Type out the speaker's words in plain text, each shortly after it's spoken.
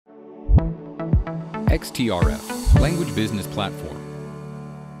XTRF, Language Business Platform.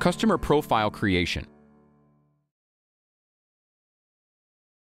 Customer Profile Creation.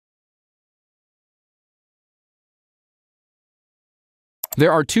 There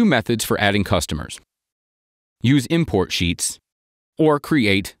are two methods for adding customers. Use import sheets or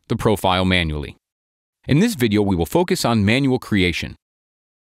create the profile manually. In this video, we will focus on manual creation.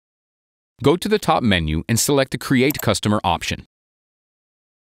 Go to the top menu and select the Create Customer option.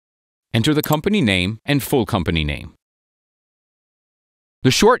 Enter the company name and full company name.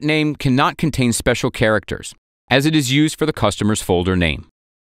 The short name cannot contain special characters, as it is used for the customer's folder name.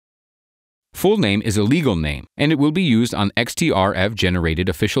 Full name is a legal name, and it will be used on XTRF-generated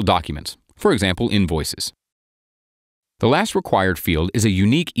official documents, for example, invoices. The last required field is a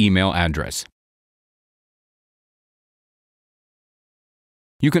unique email address.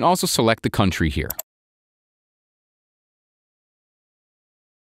 You can also select the country here.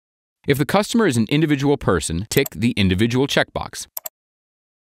 If the customer is an individual person, tick the individual checkbox.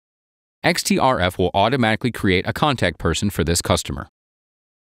 XTRF will automatically create a contact person for this customer.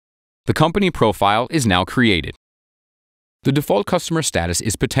 The company profile is now created. The default customer status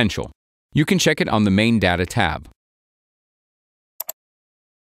is potential. You can check it on the Main Data tab.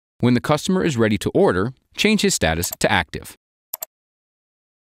 When the customer is ready to order, change his status to active.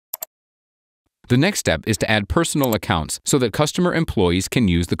 The next step is to add personal accounts so that customer employees can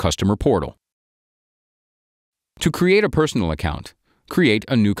use the customer portal. To create a personal account, create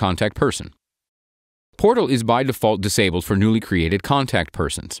a new contact person. Portal is by default disabled for newly created contact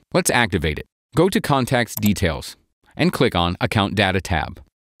persons. Let's activate it. Go to Contacts Details and click on Account Data tab.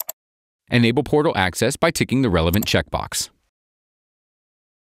 Enable portal access by ticking the relevant checkbox.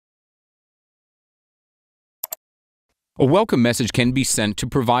 A welcome message can be sent to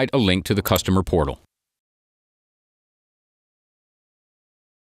provide a link to the customer portal.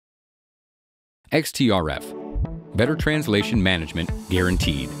 XTRF. Better translation management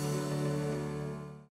guaranteed.